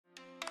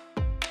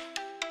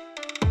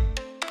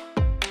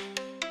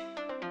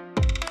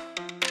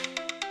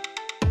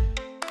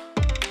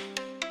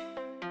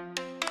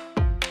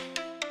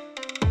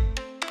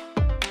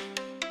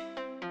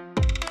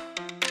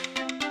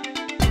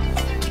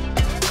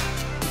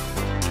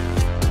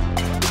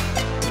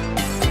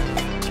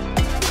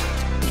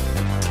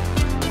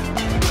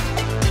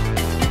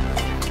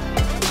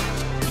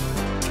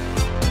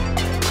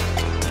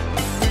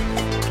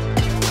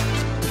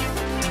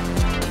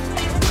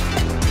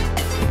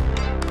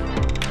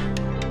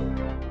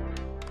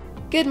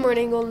Good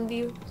morning, Golden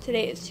View.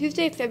 Today is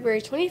Tuesday,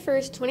 February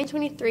 21st,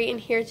 2023, and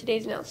here are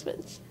today's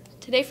announcements.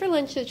 Today for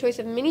lunch, the choice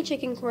of mini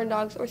chicken corn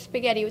dogs or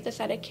spaghetti with a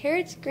side of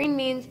carrots, green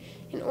beans,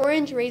 and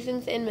orange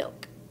raisins and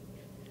milk.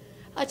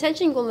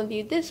 Attention, Golden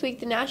View. This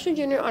week, the National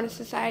Junior Honor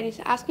Society is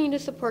asking you to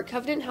support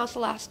Covenant House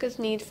Alaska's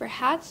need for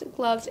hats,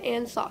 gloves,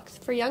 and socks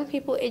for young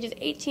people ages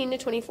 18 to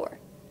 24.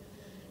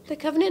 The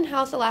Covenant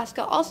House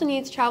Alaska also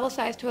needs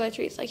travel-sized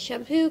toiletries like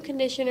shampoo,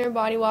 conditioner,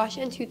 body wash,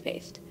 and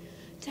toothpaste.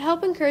 To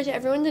help encourage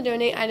everyone to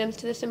donate items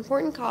to this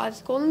important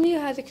cause, Golden View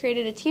has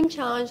created a team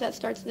challenge that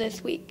starts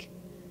this week.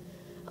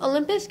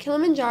 Olympus,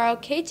 Kilimanjaro,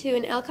 K2,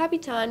 and El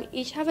Capitan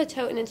each have a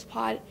tote in its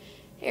pod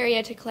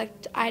area to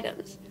collect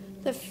items.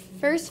 The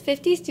first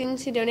 50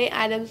 students who donate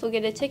items will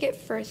get a ticket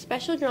for a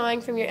special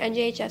drawing from your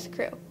NJHS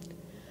crew.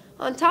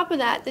 On top of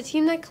that, the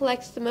team that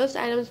collects the most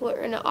items will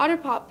earn an Otter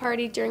Pop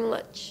party during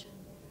lunch.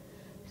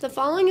 The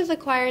following is a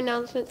choir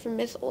announcement from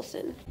Miss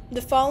Olson.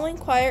 The following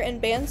choir and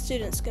band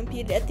students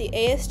competed at the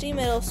ASD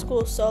Middle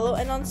School Solo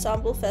and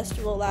Ensemble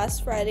Festival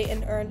last Friday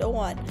and earned a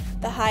 1,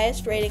 the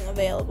highest rating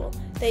available.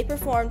 They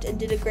performed and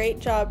did a great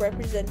job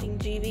representing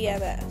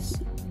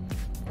GVMS.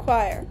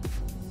 Choir: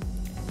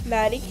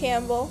 Maddie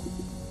Campbell,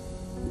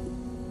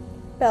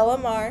 Bella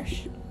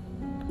Marsh,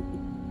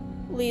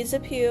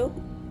 Lisa Pugh,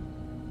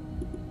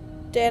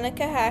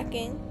 Danica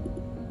Hacking,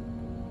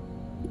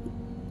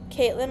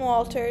 Caitlin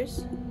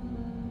Walters,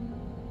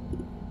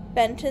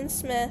 Benton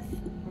Smith,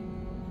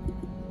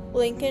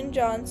 Lincoln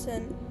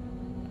Johnson,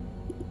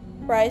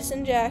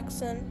 Bryson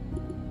Jackson,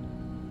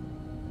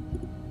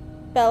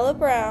 Bella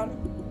Brown,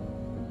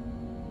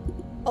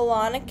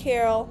 Alana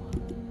Carroll,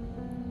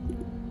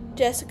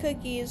 Jessica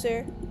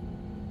Geezer,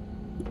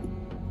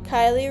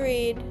 Kylie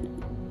Reed,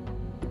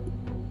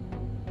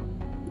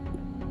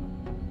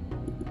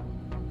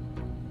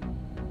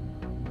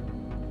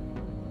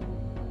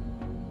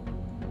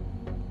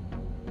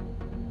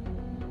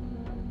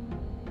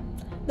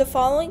 The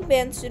following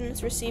band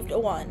students received a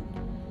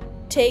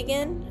 1.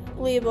 Tegan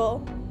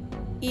Liebel,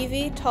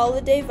 Evie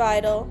Tolliday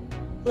Vidal,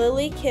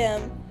 Lily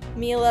Kim,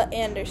 Mila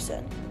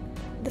Anderson.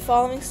 The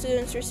following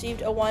students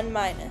received a 1-.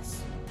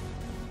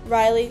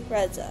 Riley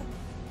Reza.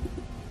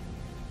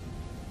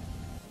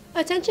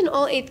 Attention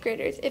all 8th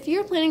graders. If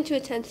you are planning to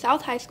attend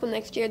South High School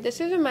next year, this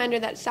is a reminder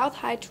that South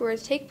High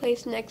tours take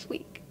place next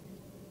week.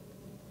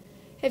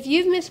 If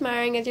you've Miss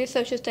Myring as your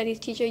social studies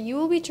teacher, you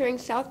will be touring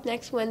South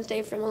next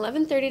Wednesday from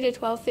 11:30 to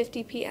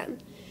 12:50 p.m.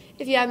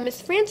 If you have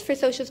Miss France for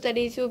social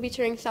studies, you will be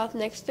touring South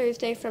next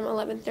Thursday from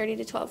 11:30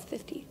 to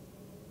 12:50.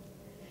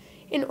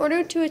 In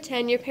order to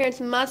attend, your parents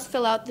must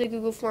fill out the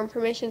Google Form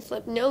permission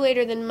slip no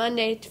later than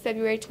Monday,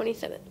 February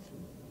 27th.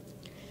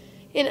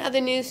 In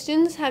other news,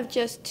 students have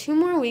just 2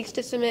 more weeks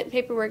to submit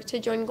paperwork to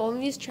join Golden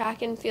View's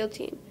track and field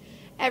team.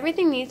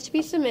 Everything needs to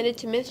be submitted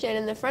to Miss Jen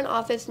in the front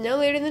office no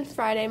later than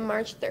Friday,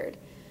 March 3rd.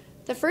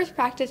 The first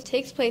practice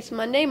takes place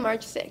Monday,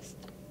 March 6th.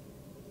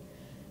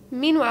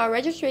 Meanwhile,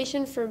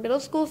 registration for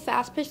middle school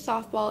fast pitch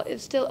softball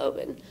is still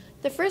open.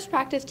 The first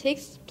practice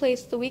takes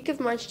place the week of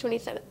March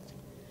 27th.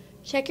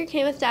 Check your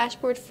Camas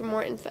dashboard for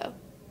more info.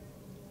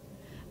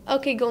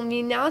 Okay, Golden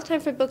View, now it's time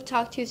for Book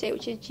Talk Tuesday,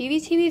 which is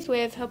GVTV's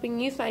way of helping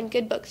you find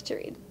good books to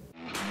read.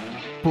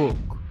 Book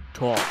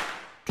Talk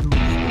Tuesday.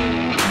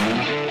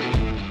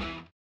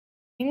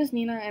 My name is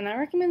Nina, and I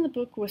recommend the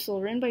book Whistle,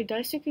 written by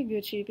Daisuke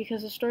Kiguchi,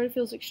 because the story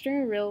feels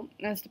extremely real,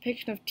 and its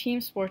depiction of team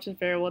sports is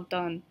very well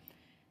done.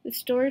 The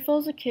story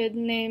follows a kid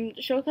named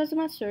Shokazu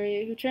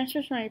Matsuri, who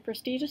transfers from a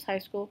prestigious high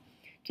school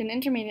to an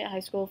intermediate high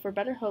school for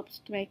better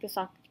hopes to make the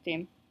soccer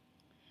team.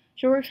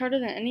 She works harder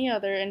than any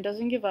other and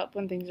doesn't give up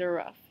when things are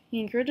rough. He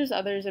encourages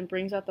others and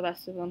brings out the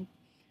best of them.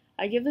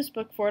 I give this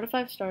book 4 to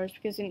 5 stars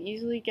because you can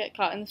easily get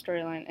caught in the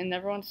storyline and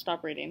never want to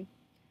stop reading.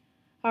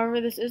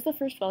 However, this is the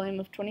first volume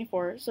of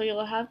 24, so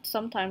you'll have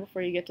some time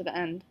before you get to the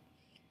end.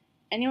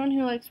 Anyone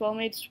who likes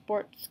well-made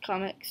sports,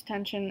 comics,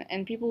 tension,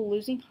 and people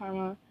losing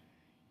karma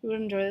would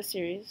enjoy the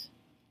series.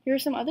 Here are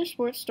some other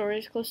sports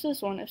stories close to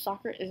this one if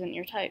soccer isn't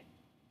your type.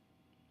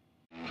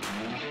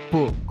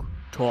 Book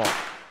Talk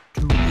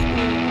Tuesday.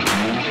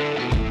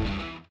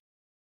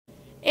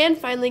 And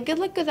finally, good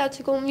luck goes out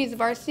to Golden View's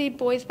varsity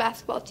boys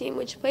basketball team,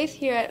 which plays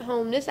here at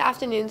home this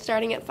afternoon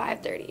starting at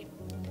 5:30.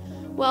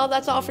 Well,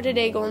 that's all for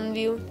today, Golden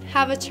View.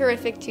 Have a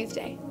terrific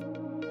Tuesday.